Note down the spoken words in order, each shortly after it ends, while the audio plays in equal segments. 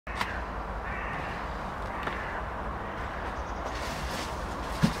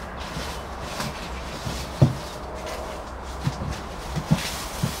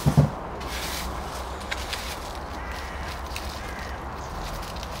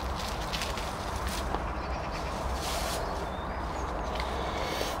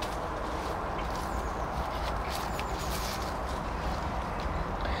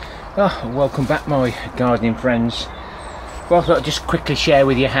Oh, welcome back my gardening friends. Well, I thought I'd just quickly share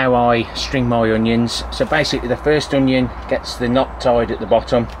with you how I string my onions. So basically the first onion gets the knot tied at the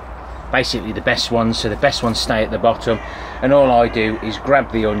bottom, basically the best ones, so the best ones stay at the bottom, and all I do is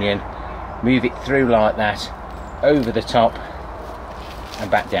grab the onion, move it through like that, over the top and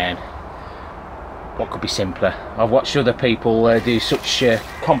back down. What could be simpler? I've watched other people do such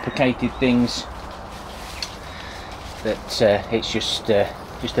complicated things that it's just a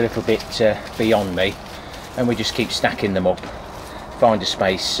little bit beyond me, and we just keep stacking them up. Find a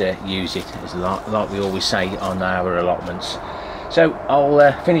space, use it, as like we always say on our allotments. So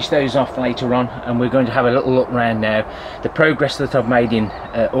I'll finish those off later on, and we're going to have a little look around now. The progress that I've made in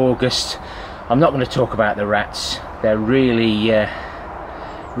August. I'm not going to talk about the rats. They're really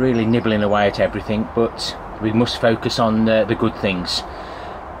nibbling away at everything, but we must focus on the good things.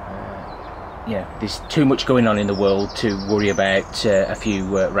 Yeah, there's too much going on in the world to worry about a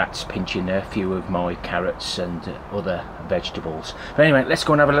few rats pinching a few of my carrots and other vegetables. But anyway, let's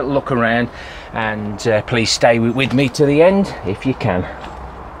go and have a little look around, and please stay with me to the end if you can.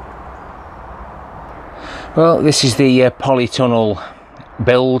 Well, this is the polytunnel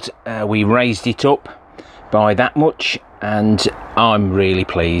build. We raised it up by that much, and I'm really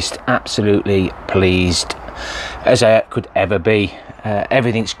pleased, absolutely pleased as I could ever be.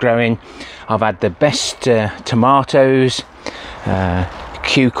 Everything's growing. I've had the best tomatoes,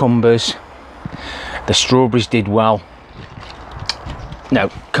 cucumbers, the strawberries did well. No,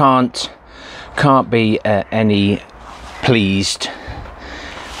 can't be any pleased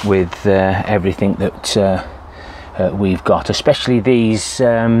with everything that we've got, especially these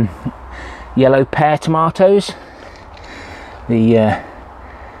yellow pear tomatoes.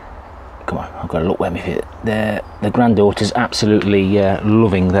 Come on, I've got to look where my feet. The granddaughter's absolutely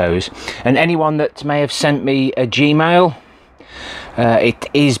loving those. And anyone that may have sent me a Gmail, it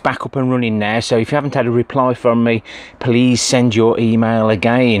is back up and running now, so if you haven't had a reply from me, please send your email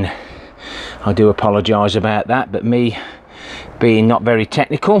again. I do apologise about that, but me being not very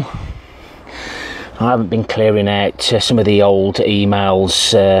technical, I haven't been clearing out some of the old emails,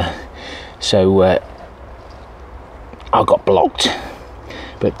 so I got blocked.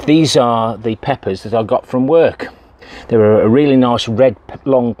 But these are the peppers that I got from work. They were a really nice red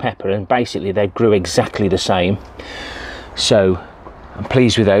long pepper, and basically they grew exactly the same. So I'm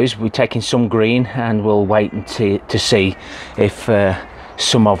pleased with those. We're taking some green, and we'll wait and to see if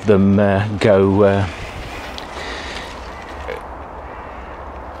some of them go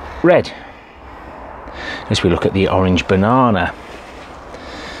red. As we look at the orange banana.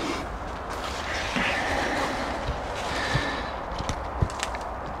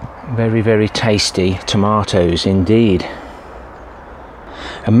 Very, very tasty tomatoes indeed.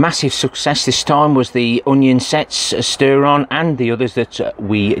 A massive success this time was the onion sets, stir on, and the others that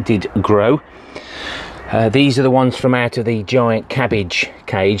we did grow. These are the ones from out of the giant cabbage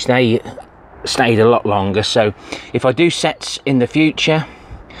cage. They stayed a lot longer, so if I do sets in the future,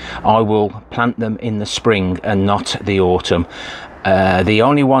 I will plant them in the spring and not the autumn. The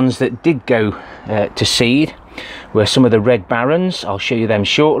only ones that did go to seed were some of the red barons. I'll show you them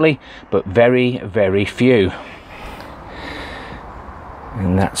shortly, but very, very few.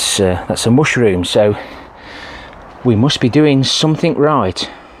 And that's a mushroom, so we must be doing something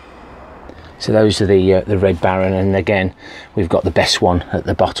right. So those are the red baron, and again we've got the best one at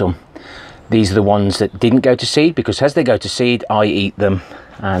the bottom. These are the ones that didn't go to seed, because as they go to seed I eat them,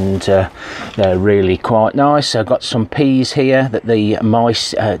 and they're really quite nice. I've got some peas here that the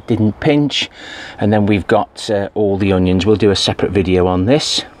mice didn't pinch, and then we've got all the onions. We'll do a separate video on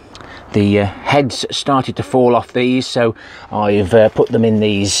this. The heads started to fall off these, so I've put them in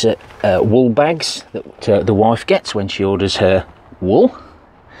these wool bags that the wife gets when she orders her wool.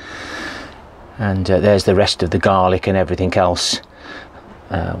 And there's the rest of the garlic and everything else.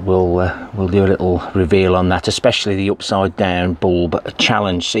 We'll do a little reveal on that, especially the upside down bulb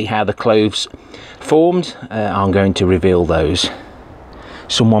challenge. See how the cloves formed? I'm going to reveal those.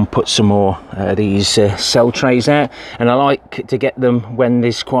 Someone put some more these cell trays out, and I like to get them when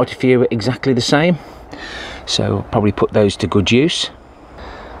there's quite a few exactly the same, so I'll probably put those to good use.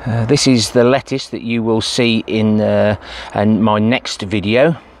 This is the lettuce that you will see in my next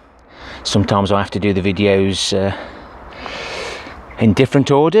video. Sometimes I have to do the videos in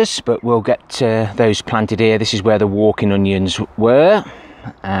different orders, but we'll get those planted here. This is where the walking onions were,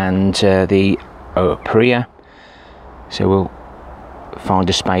 and the Priya. So we'll find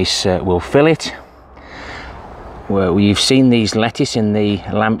a space, we'll fill it. Well, you've seen these lettuce in the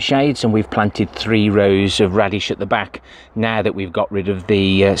lampshades, and we've planted 3 rows of radish at the back now that we've got rid of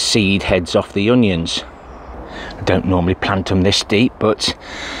the seed heads off the onions. I don't normally plant them this deep, but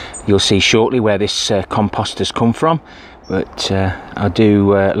you'll see shortly where this compost has come from. But I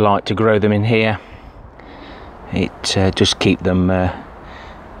do like to grow them in here. It does keep them a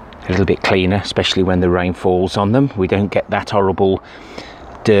little bit cleaner, especially when the rain falls on them. We don't get that horrible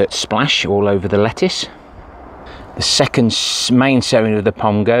dirt splash all over the lettuce. The second main sowing of the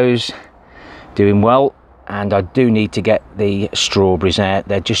pongos, doing well, and I do need to get the strawberries out.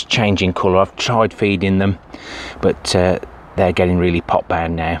 They're just changing colour. I've tried feeding them, but they're getting really pot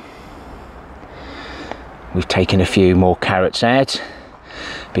bound now. We've taken a few more carrots out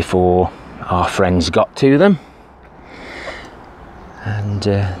before our friends got to them, and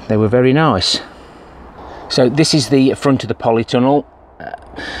they were very nice. So this is the front of the polytunnel.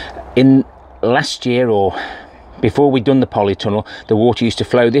 In last year, or before we'd done the polytunnel, the water used to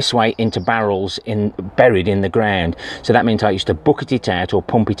flow this way into barrels buried in the ground. So that meant I used to bucket it out or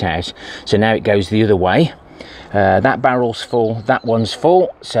pump it out. So now it goes the other way. That barrel's full, that one's full,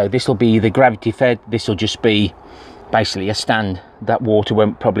 so this will be the gravity fed. This will just be basically a stand. That water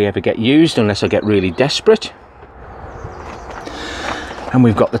won't probably ever get used unless I get really desperate. And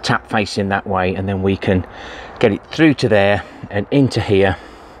we've got the tap facing that way, and then we can get it through to there and into here,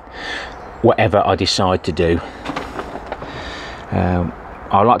 whatever I decide to do.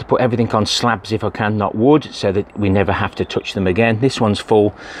 I like to put everything on slabs if I can, not wood, so that we never have to touch them again. This one's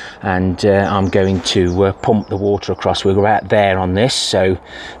full, and I'm going to pump the water across. We're about there on this, so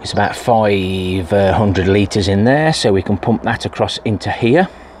it's about 500 litres in there, so we can pump that across into here.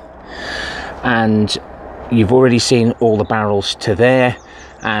 And you've already seen all the barrels to there,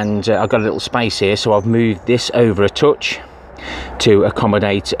 and I've got a little space here, so I've moved this over a touch to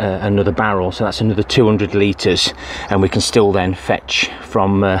accommodate another barrel, so that's another 200 litres, and we can still then fetch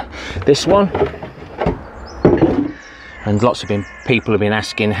from this one. And lots of people have been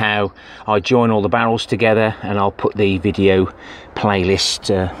asking how I join all the barrels together, and I'll put the video playlist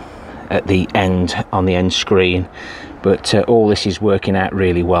at the end, on the end screen. But all this is working out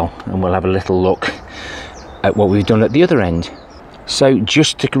really well, and we'll have a little look at what we've done at the other end. So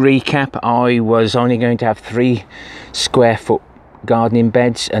just to recap, I was only going to have 3 square foot gardening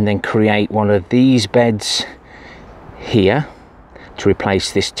beds, and then create one of these beds here to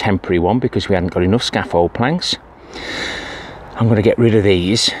replace this temporary one because we hadn't got enough scaffold planks. I'm going to get rid of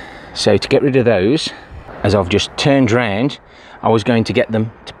these. So to get rid of those, as I've just turned round, I was going to get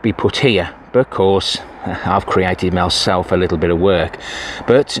them to be put here, but of course I've created myself a little bit of work.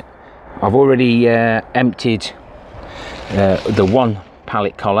 But I've already emptied the one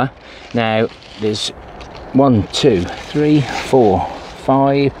pallet collar. Now there's 1, 2, 3, 4,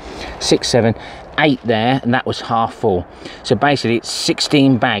 5, 6, 7, 8 there, and that was half full. So basically it's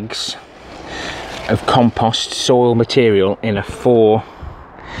 16 bags of compost soil material in a 4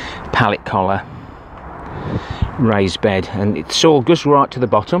 pallet collar raised bed, and it soil goes right to the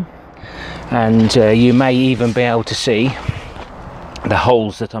bottom, and you may even be able to see the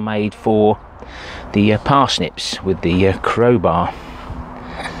holes that are made for the parsnips with the crowbar,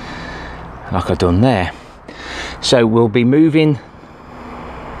 like I've done there. So we'll be moving,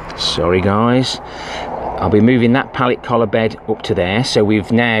 sorry guys, I'll be moving that pallet collar bed up to there. So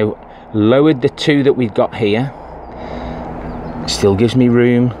we've now lowered the 2 that we've got here. Still gives me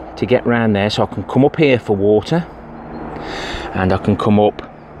room to get round there, so I can come up here for water, and I can come up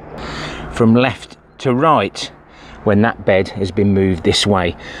from left to right when that bed has been moved this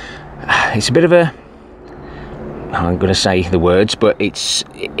way. It's a bit of a, I'm going to say the words, but it's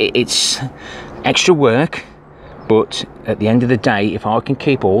extra work. But at the end of the day, if I can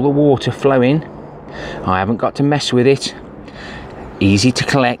keep all the water flowing, I haven't got to mess with it. Easy to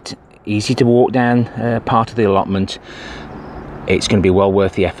collect, easy to walk down part of the allotment. It's going to be well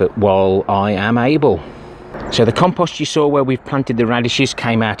worth the effort while I am able. So the compost you saw where we've planted the radishes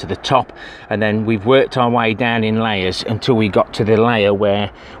came out of the top, and then we've worked our way down in layers until we got to the layer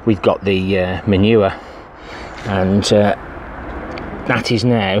where we've got the manure, and that is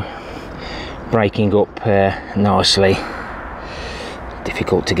now breaking up nicely.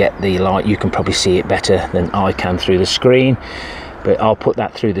 Difficult to get the light, you can probably see it better than I can through the screen, but I'll put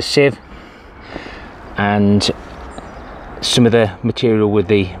that through the sieve, and some of the material with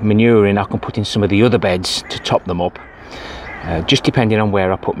the manure in I can put in some of the other beds to top them up, just depending on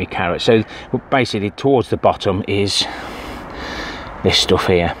where I put my carrots. So basically towards the bottom is this stuff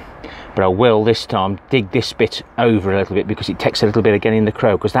here, but I will this time dig this bit over a little bit because it takes a little bit of getting the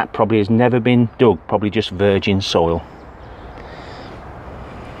crow, because that probably has never been dug, probably just virgin soil.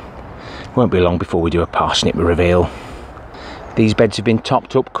 Won't be long before we do a parsnip reveal. These beds have been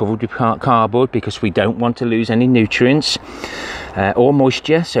topped up, covered with cardboard, because we don't want to lose any nutrients or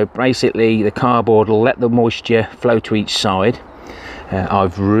moisture. So basically the cardboard will let the moisture flow to each side.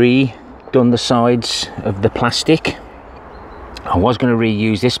 I've redone the sides of the plastic. I was going to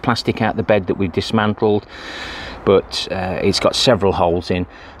reuse this plastic out the bed that we've dismantled, but it's got several holes in.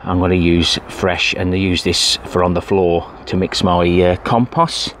 I'm going to use fresh and use this for on the floor to mix my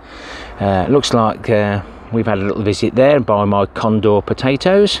compost. Looks like we've had a little visit there by my condor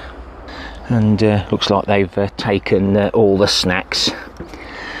potatoes, and looks like they've taken all the snacks.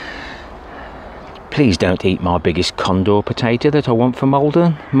 Please don't eat my biggest condor potato that I want for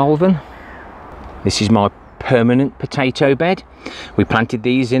Malvern. This is my permanent potato bed. We planted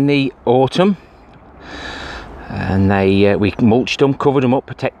these in the autumn, and we mulched them, covered them up,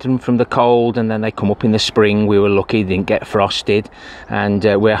 protected them from the cold, and then they come up in the spring. We were lucky, didn't get frosted, and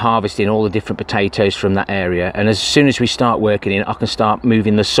we're harvesting all the different potatoes from that area. And as soon as we start working in, I can start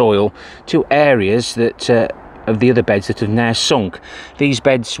moving the soil to areas that of the other beds that have now sunk. These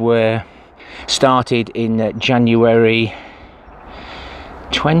beds were started in January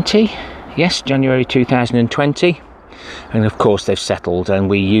 20. Yes, January 2020, and of course they've settled, and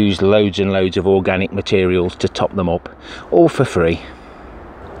we used loads and loads of organic materials to top them up, all for free.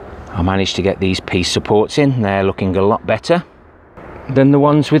 I managed to get these piece supports in. They're looking a lot better than the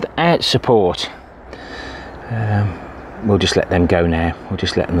ones without support. We'll just let them go now. We'll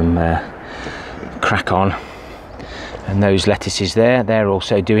just let them crack on. And those lettuces there, they're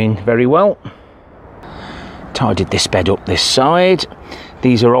also doing very well. Tidied this bed up this side.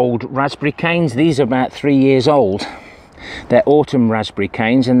 These are old raspberry canes. These are about 3 years old. They're autumn raspberry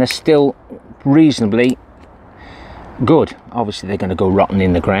canes, and they're still reasonably good. Obviously they're going to go rotten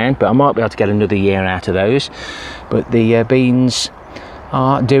in the ground, but I might be able to get another year out of those. But the beans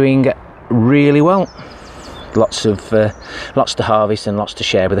are doing really well. Lots to harvest and lots to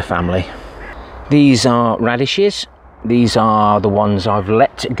share with the family. These are radishes. These are the ones I've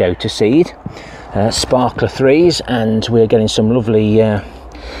let go to seed. Sparkler 3s, and we're getting some lovely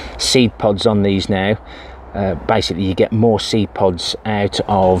seed pods on these now. Basically you get more seed pods out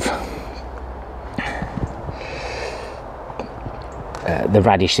of the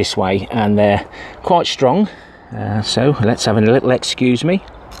radish this way, and they're quite strong. So let's have a little excuse me.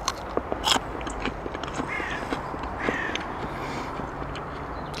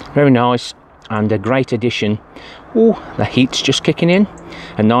 Very nice, and a great addition. Oh, the heat's just kicking in.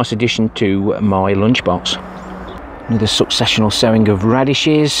 A nice addition to my lunchbox. Another successional sowing of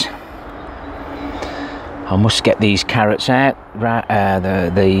radishes. I must get these carrots out.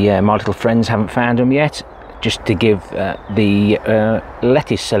 My little friends haven't found them yet, just to give the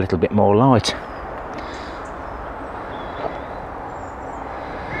lettuce a little bit more light.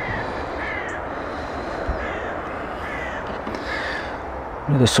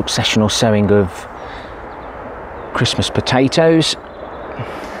 Another successional sowing of Christmas potatoes.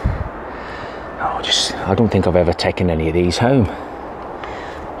 I don't think I've ever taken any of these home.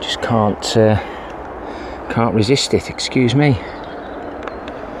 Just can't resist it. Excuse me.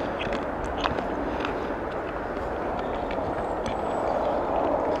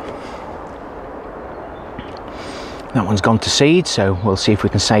 That one's gone to seed, so we'll see if we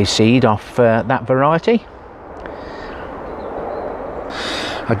can save seed off that variety.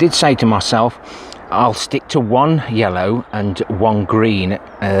 I did say to myself, I'll stick to one yellow and one green,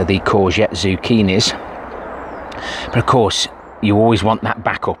 the courgette zucchinis. But of course, you always want that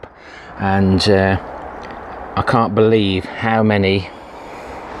backup, and I can't believe how many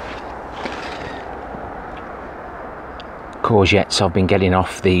courgettes I've been getting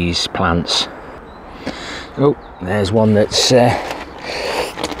off these plants. Oh, there's one that's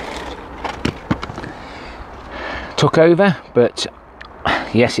took over, but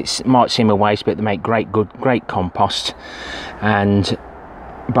yes, it might seem a waste, but they make great compost, and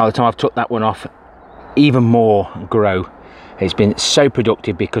by the time I've took that one off, even more grow. It's been so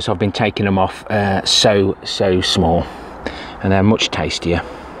productive because I've been taking them off so small, and they're much tastier.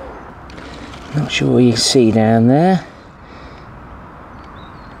 Not sure what you can see down there.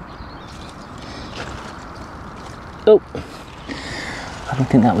 Oh, I don't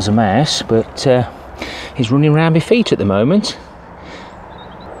think that was a mouse, but he's running around my feet at the moment.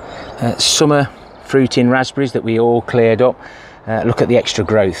 Summer fruiting raspberries that we all cleared up. Look at the extra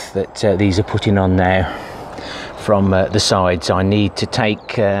growth that these are putting on now from the sides. I need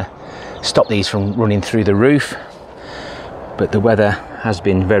to stop these from running through the roof, but the weather has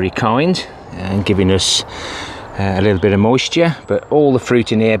been very kind and giving us a little bit of moisture. But all the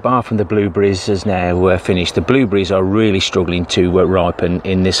fruit in here, bar from the blueberries, is now finished. The blueberries are really struggling to ripen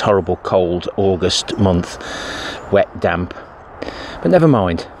in this horrible cold August month, wet, damp. but never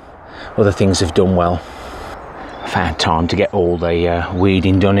mind, other things have done well. I found time to get all the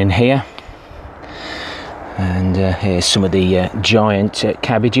weeding done in here. And here's some of the giant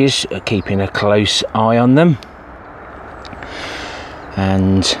cabbages, keeping a close eye on them.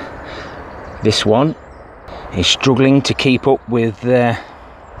 And this one is struggling to keep up with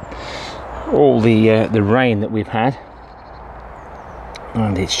all the rain that we've had.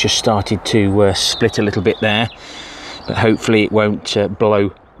 And it's just started to split a little bit there, but hopefully it won't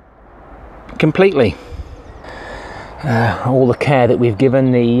blow completely. All the care that we've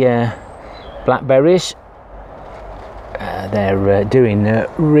given the blackberries, they're doing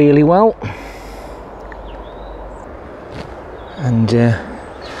really well, and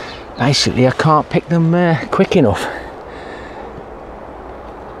basically I can't pick them quick enough.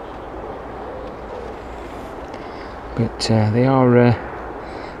 But they are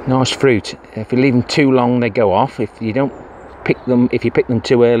nice fruit. If you leave them too long, they go off. If you don't pick them, if you pick them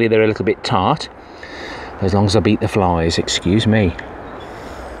too early, they're a little bit tart. As long as I beat the flies, excuse me.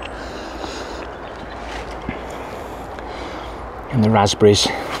 And the raspberries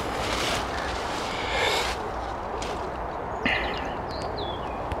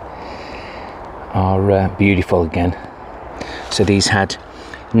are beautiful again. So these had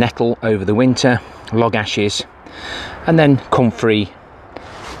nettle over the winter, log ashes, and then comfrey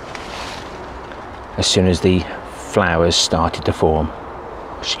as soon as the flowers started to form.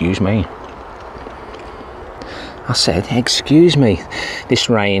 Excuse me. I said, excuse me. This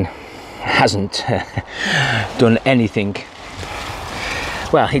rain hasn't done anything.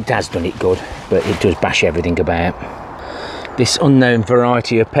 Well, it has done it good, but it does bash everything about. This unknown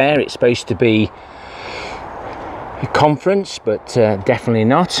variety of pear, it's supposed to be a conference, but definitely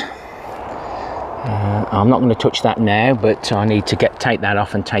not. I'm not going to touch that now, but I need to take that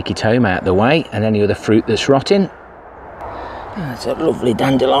off and take it home out of the way, and any other fruit that's rotting. That's a lovely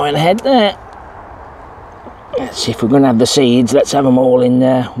dandelion head there. Let's see if we're going to have the seeds. Let's have them all in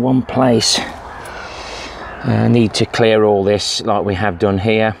one place. I need to clear all this like we have done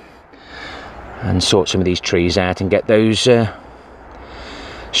here, and sort some of these trees out and get those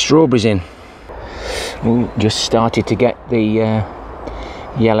strawberries in. We just started to get the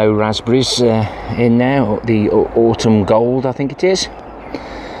yellow raspberries in now, the autumn gold I think it is,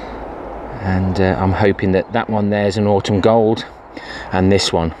 and I'm hoping that that one there's an autumn gold, and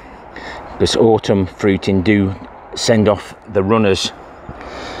this one, because autumn fruiting do send off the runners.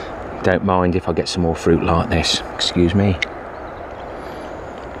 Don't mind if I get some more fruit like this, excuse me.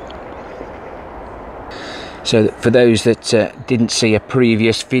 So for those that didn't see a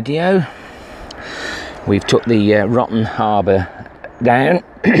previous video, we've took the rotten harbour down.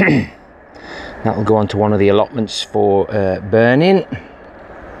 That will go on to one of the allotments for burning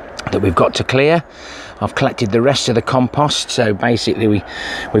that we've got to clear. I've collected the rest of the compost, so basically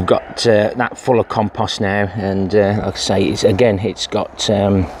we've got that full of compost now, and like I say, it's got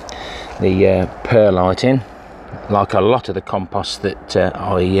the perlite in, like a lot of the compost that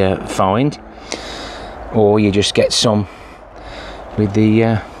I find, or you just get some with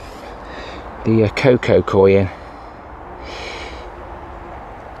the cocoa coir in.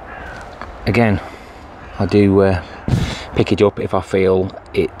 Again, I do pick it up if I feel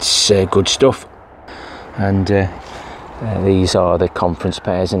it's good stuff, and these are the conference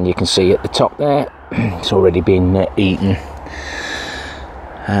pears, and you can see at the top there it's already been eaten.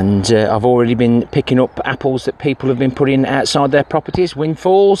 And I've already been picking up apples that people have been putting outside their properties,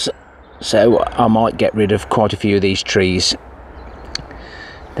 windfalls, so I might get rid of quite a few of these trees.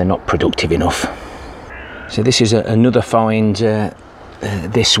 They're not productive enough. So this is another find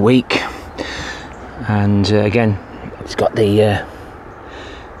this week, and again it's got the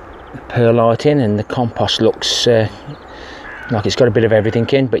perlite in, and the compost looks like it's got a bit of everything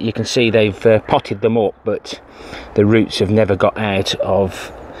in, but you can see they've potted them up, but the roots have never got out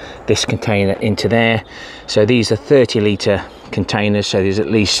of this container into there. So these are 30-litre containers, so there's at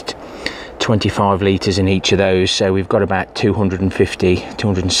least 25 litres in each of those, so we've got about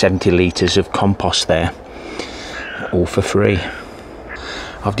 270 litres of compost there, all for free.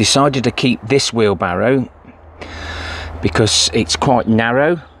 I've decided to keep this wheelbarrow because it's quite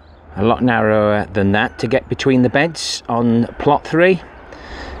narrow, a lot narrower than that to get between the beds on plot 3,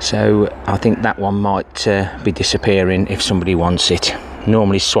 so I think that one might be disappearing if somebody wants it.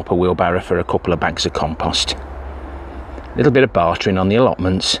 Normally swap a wheelbarrow for a couple of bags of compost. A little bit of bartering on the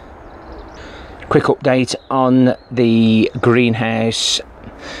allotments. Quick update on the greenhouse,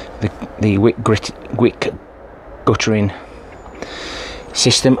 the wick guttering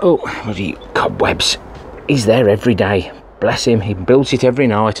system. Oh, bloody cobwebs. He's there every day. bless him, he builds it every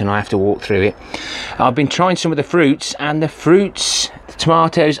night and I have to walk through it. I've been trying some of the fruits, and the fruits, the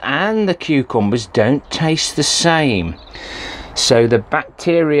tomatoes and the cucumbers don't taste the same. So the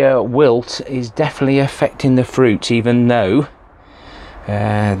bacteria wilt is definitely affecting the fruits, even though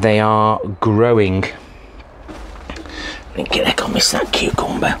they are growing. Thinking I can't miss that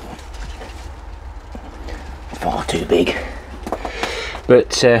cucumber. Far too big.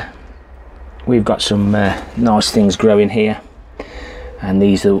 But we've got some nice things growing here, and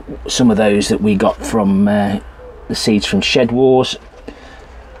these are some of those that we got from the seeds from Shed Wars,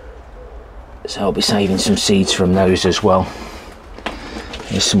 so I'll be saving some seeds from those as well.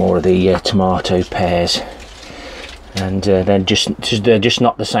 Here's some more of the tomato pears, and they're just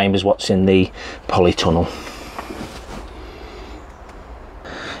not the same as what's in the polytunnel.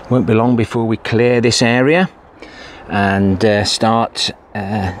 Won't be long before we clear this area and start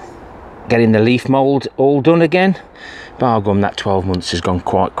getting the leaf mould all done again. Bar gum, that 12 months has gone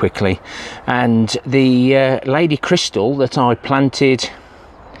quite quickly. And the Lady Crystal that I planted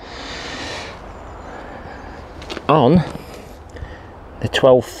on the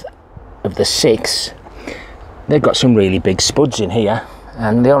 12th of the 6th, they've got some really big spuds in here,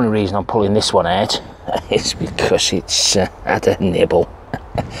 and the only reason I'm pulling this one out is because it's had a nibble.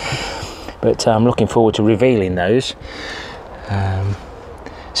 But I'm looking forward to revealing those.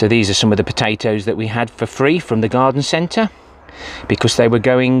 So these are some of the potatoes that we had for free from the garden centre, because they were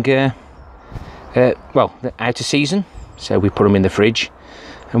going well, out of season, so we put them in the fridge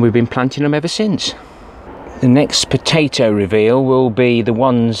and we've been planting them ever since. The next potato reveal will be the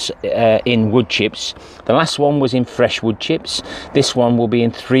ones in wood chips. The last one was in fresh wood chips. This one will be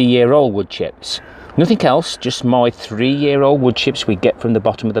in 3-year-old wood chips. Nothing else, just my 3-year-old wood chips we get from the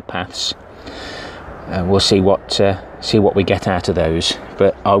bottom of the paths. We'll see what we get out of those.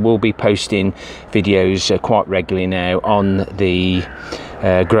 But I will be posting videos quite regularly now on the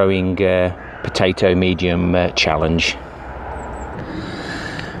growing potato medium challenge.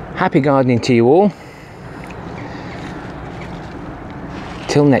 Happy gardening to you all.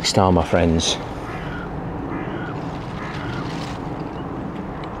 Till next time, my friends.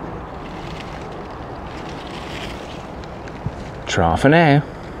 Ta for now.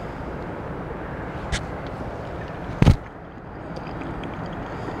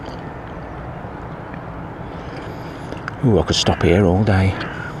 Ooh, I could stop here all day.